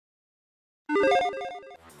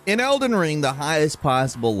In Elden Ring, the highest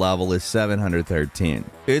possible level is 713.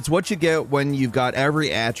 It's what you get when you've got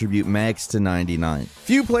every attribute maxed to 99.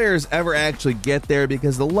 Few players ever actually get there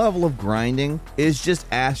because the level of grinding is just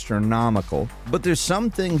astronomical. But there's some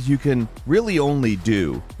things you can really only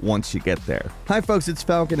do once you get there. Hi folks, it's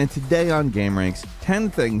Falcon, and today on gameranx, 10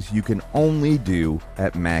 things you can only do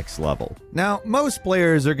at max level. Now, most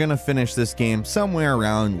players are going to finish this game somewhere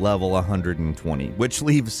around level 120, which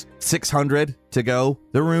leaves 600 to go.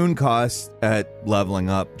 The rune costs at leveling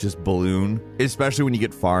up just balloon, especially when you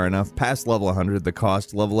get far enough. Past level 100, the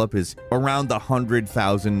cost to level up is around the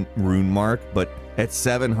 100,000 rune mark, but at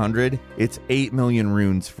 700, it's 8 million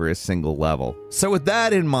runes for a single level. So with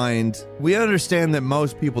that in mind, we understand that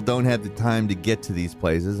most people don't have the time to get to these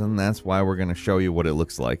places, and that's why we're going to show you what it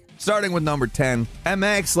looks like. Starting with number 10, at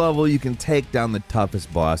max level, you can take down the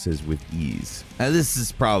toughest bosses with ease. Now, this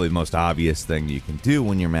is probably the most obvious thing you can do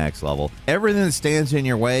when you're max level. Everything that stands in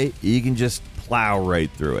your way, you can just plow right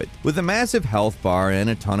through it. With a massive health bar and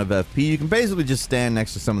a ton of FP, you can basically just stand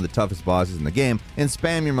next to some of the toughest bosses in the game and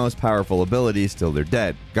spam your most powerful abilities till they're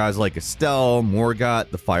dead. Guys like Estelle, Morgott,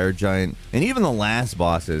 the Fire Giant, and even the last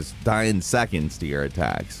bosses die in seconds to your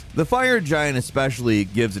attacks. The Fire Giant especially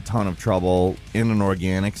gives a ton of trouble in an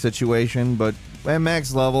organic situation, but at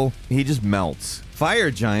max level, he just melts.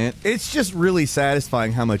 Fire Giant, it's just really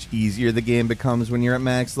satisfying how much easier the game becomes when you're at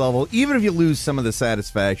max level, even if you lose some of the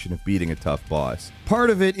satisfaction of beating a tough boss.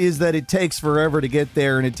 Part of it is that it takes forever to get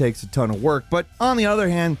there and it takes a ton of work, but on the other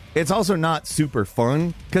hand, it's also not super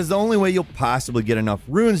fun, because the only way you'll possibly get enough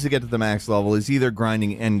runes to get to the max level is either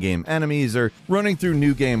grinding endgame enemies or running through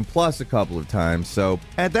New Game Plus a couple of times, so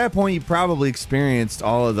at that point you probably experienced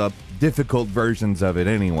all of the difficult versions of it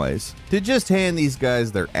anyways. To just hand these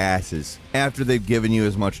guys their asses after they've given you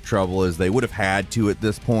as much trouble as they would have had to at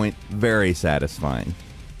this point, very satisfying.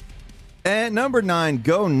 At number 9,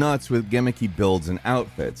 go nuts with gimmicky builds and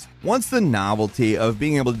outfits. Once the novelty of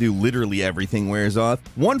being able to do literally everything wears off,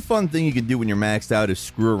 one fun thing you can do when you're maxed out is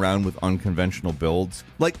screw around with unconventional builds,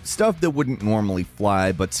 like stuff that wouldn't normally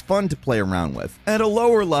fly but's fun to play around with. At a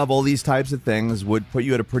lower level, these types of things would put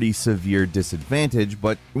you at a pretty severe disadvantage,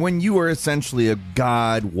 but when you are essentially a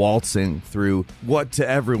god waltzing through what to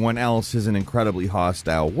everyone else is an incredibly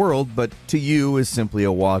hostile world, but to you is simply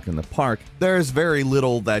a walk in the park, there's very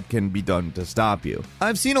little that can be done to stop you.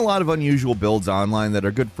 I've seen a lot of unusual builds online that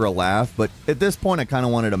are good for a laugh, but at this point I kind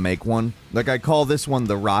of wanted to make one. Like, I call this one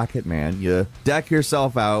the Rocket Man. You deck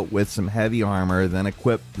yourself out with some heavy armor, then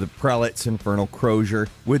equip the Prelate's Infernal Crozier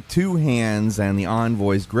with 2 hands and the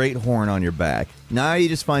Envoy's Great Horn on your back. Now you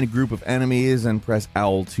just find a group of enemies and press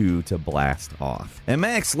L2 to blast off. At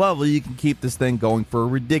max level, you can keep this thing going for a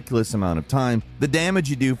ridiculous amount of time. The damage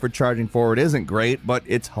you do for charging forward isn't great, but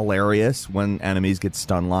it's hilarious when enemies get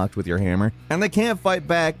stun locked with your hammer. And they can't fight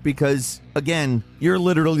back because, again, you're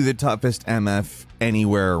literally the toughest MF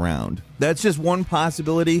anywhere around. That's just one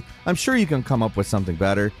possibility. I'm sure you can come up with something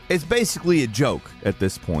better. It's basically a joke at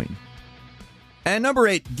this point. At number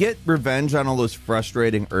 8, get revenge on all those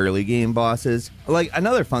frustrating early game bosses. Like,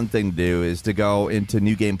 another fun thing to do is to go into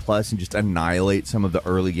New Game Plus and just annihilate some of the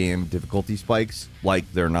early game difficulty spikes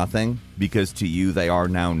like they're nothing, because to you they are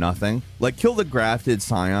now nothing. Like, kill the grafted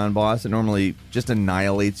Scion boss that normally just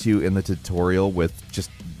annihilates you in the tutorial with just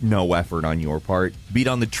no effort on your part. Beat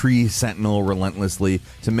on the tree sentinel relentlessly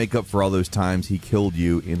to make up for all those times he killed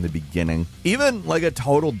you in the beginning. Even like a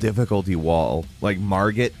total difficulty wall, like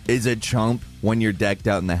Margit, is a chump when you're decked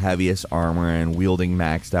out in the heaviest armor and wielding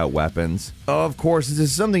maxed out weapons. Of course, this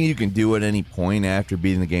is something you can do at any point after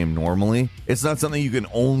beating the game normally. It's not something you can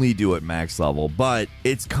only do at max level, but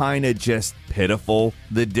it's kind of just pitiful,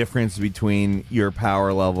 the difference between your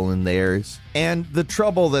power level and theirs. And the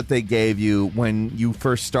trouble that they gave you when you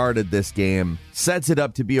first started this game sets it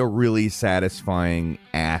up to be a really satisfying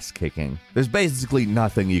ass kicking. There's basically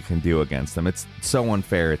nothing you can do against them. It's so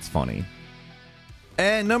unfair, it's funny.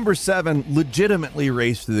 And number 7, legitimately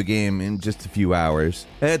race through the game in just a few hours.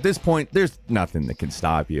 At this point, there's nothing that can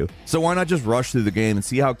stop you. So why not just rush through the game and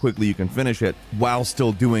see how quickly you can finish it while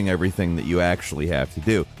still doing everything that you actually have to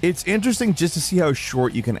do. It's interesting just to see how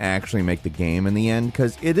short you can actually make the game in the end,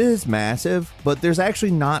 because it is massive, but there's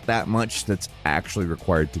actually not that much that's actually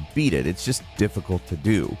required to beat it. It's just difficult to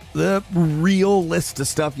do. The real list of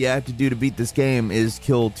stuff you have to do to beat this game is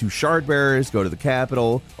kill 2 shard bearers, go to the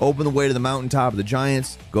capital, open the way to the mountaintop of the giant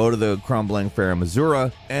Alliance, go to the crumbling Fair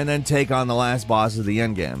Missouri, and then take on the last boss of the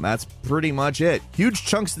endgame. That's pretty much it. Huge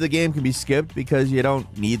chunks of the game can be skipped because you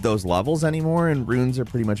don't need those levels anymore, and runes are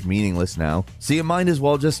pretty much meaningless now, so you might as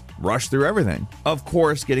well just rush through everything. Of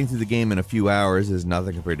course, getting through the game in a few hours is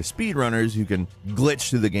nothing compared to speedrunners who can glitch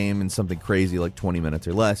through the game in something crazy like 20 minutes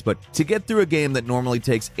or less, but to get through a game that normally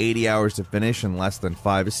takes 80 hours to finish in less than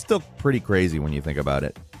 5 is still pretty crazy when you think about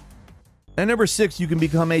it. At number 6, you can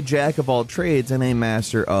become a jack of all trades and a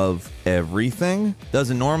master of everything.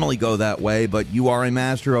 Doesn't normally go that way, but you are a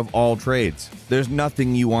master of all trades. There's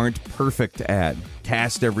nothing you aren't perfect at.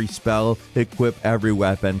 Cast every spell, equip every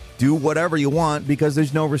weapon, do whatever you want because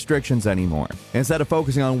there's no restrictions anymore. Instead of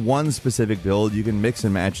focusing on one specific build, you can mix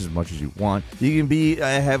and match as much as you want. You can be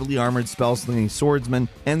a heavily armored spell-slinging swordsman,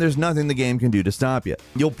 and there's nothing the game can do to stop you.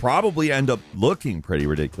 You'll probably end up looking pretty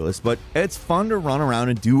ridiculous, but it's fun to run around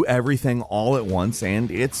and do everything all at once,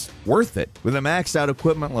 and it's worth it. With a maxed out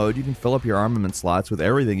equipment load, you can fill up your armament slots with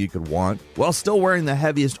everything you could want, while still wearing the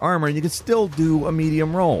heaviest armor, and you can still do a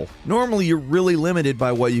medium roll. Normally, you're really limited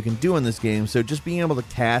by what you can do in this game, so just being able to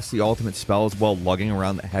cast the ultimate spells while lugging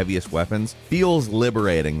around the heaviest weapons feels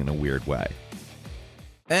liberating in a weird way.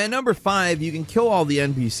 And number 5, you can kill all the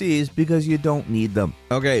NPCs because you don't need them.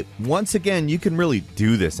 Okay, once again, you can really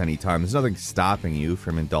do this anytime. There's nothing stopping you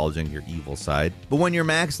from indulging your evil side. But when you're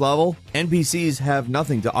max level, NPCs have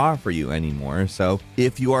nothing to offer you anymore, so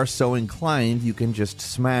if you are so inclined, you can just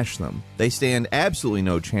smash them. They stand absolutely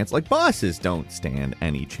no chance, like bosses don't stand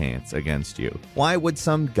any chance against you. Why would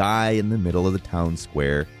some guy in the middle of the town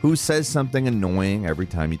square who says something annoying every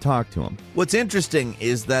time you talk to him? What's interesting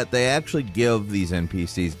is that they actually give these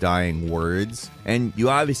NPCs dying words, and you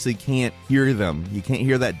obviously can't hear them. You can't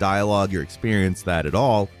hear that dialogue or experience that at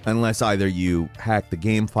all unless either you hack the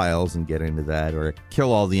game files and get into that or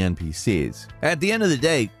kill all the NPCs. At the end of the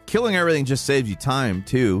day, killing everything just saves you time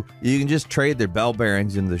too. You can just trade their bell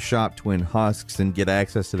bearings into the shop to win husks and get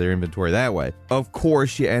access to their inventory that way. Of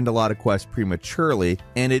course, you end a lot of quests prematurely,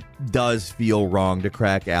 and it does feel wrong to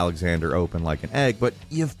crack Alexander open like an egg, but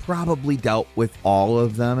you've probably dealt with all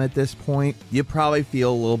of them at this point. You probably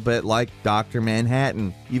feel a little bit like Dr.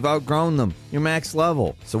 Manhattan. You've outgrown them. You're max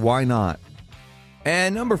level, so why not?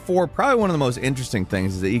 And number 4, probably one of the most interesting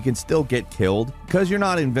things is that you can still get killed because you're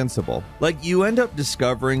not invincible. Like, you end up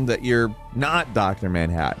discovering that you're not Dr.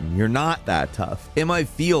 Manhattan. You're not that tough. It might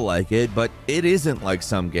feel like it, but it isn't like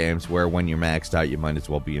some games where when you're maxed out, you might as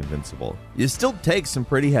well be invincible. You still take some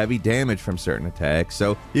pretty heavy damage from certain attacks,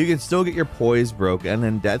 so you can still get your poise broken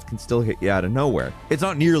and death can still hit you out of nowhere. It's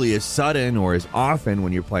not nearly as sudden or as often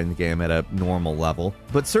when you're playing the game at a normal level,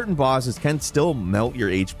 but certain bosses can still melt your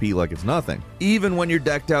HP like it's nothing. Even when you're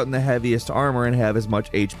decked out in the heaviest armor and have as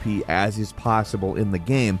much HP as is possible in the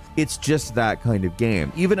game, it's just that kind of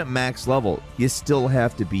game. Even at max level, you still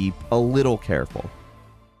have to be a little careful.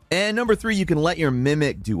 And number 3, you can let your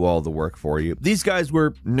Mimic do all the work for you. These guys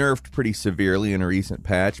were nerfed pretty severely in a recent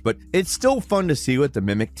patch, but it's still fun to see what the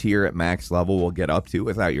Mimic tier at max level will get up to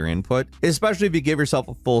without your input, especially if you give yourself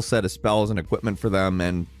a full set of spells and equipment for them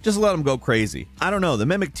and just let them go crazy. I don't know, the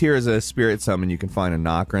Mimic tier is a spirit summon you can find in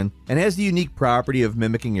Nokrin, and has the unique property of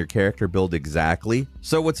mimicking your character build exactly.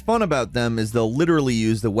 So what's fun about them is they'll literally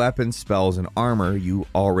use the weapons, spells, and armor you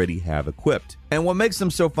already have equipped. And what makes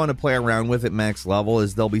them so fun to play around with at max level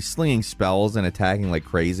is they'll be slinging spells and attacking like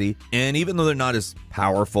crazy, and even though they're not as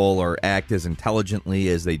powerful or act as intelligently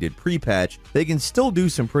as they did pre-patch, they can still do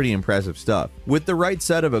some pretty impressive stuff. With the right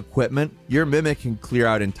set of equipment, your Mimic can clear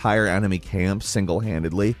out entire enemy camps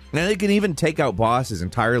single-handedly, and it can even take out bosses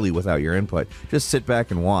entirely without your input. Just sit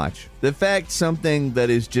back and watch. The fact something that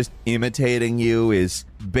is just imitating you is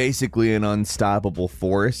basically an unstoppable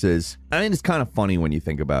force is, it's kind of funny when you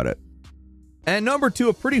think about it. And number 2,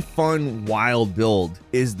 a pretty fun, wild build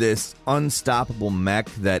is this unstoppable mech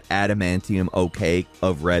that Adamantium OK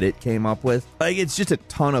of Reddit came up with. Like, it's just a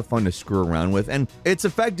ton of fun to screw around with, and it's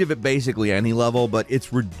effective at basically any level, but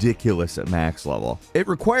it's ridiculous at max level. It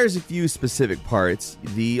requires a few specific parts: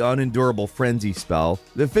 the unendurable frenzy spell,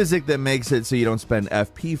 the physic that makes it so you don't spend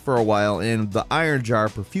FP for a while, and the Iron Jar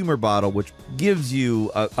perfumer bottle, which gives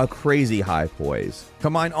you a crazy high poise.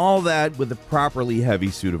 Combine all that with a properly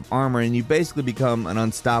heavy suit of armor, and you basically become an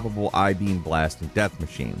unstoppable I-beam blasting death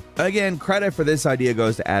machine. Again, credit for this idea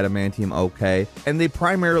goes to Adamantium OK, and they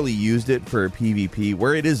primarily used it for PvP,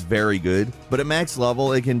 where it is very good, but at max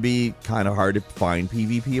level, it can be kind of hard to find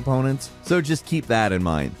PvP opponents, so just keep that in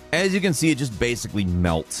mind. As you can see, it just basically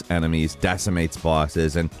melts enemies, decimates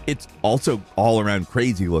bosses, and it's also all around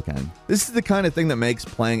crazy looking. This is the kind of thing that makes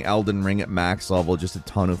playing Elden Ring at max level just a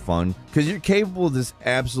ton of fun, because you're capable of this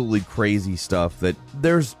absolutely crazy stuff that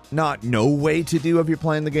there's no way to do if you're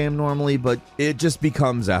playing the game normally, but it just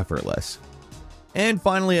becomes effortless. And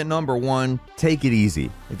finally, at number 1, take it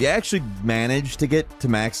easy. If you actually manage to get to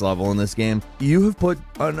max level in this game, you have put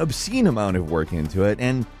an obscene amount of work into it,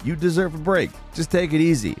 and you deserve a break. Just take it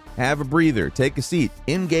easy. Have a breather. Take a seat.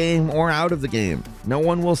 In-game or out of the game. No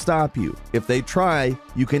one will stop you. If they try,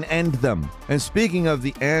 you can end them. And speaking of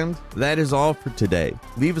the end, that is all for today.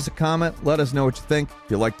 Leave us a comment. Let us know what you think.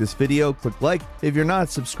 If you like this video, click like. If you're not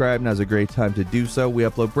subscribed, now's a great time to do so. We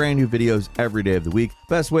upload brand new videos every day of the week.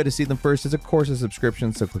 Best way to see them first is, of course, a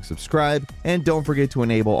subscription, so click subscribe. And don't forget to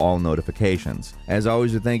enable all notifications. As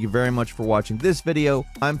always, we thank you very much for watching this video.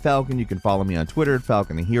 I'm Falcon. You can follow me on Twitter at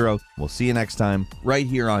Falcon the Hero. We'll see you next time right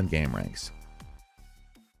here on gameranx.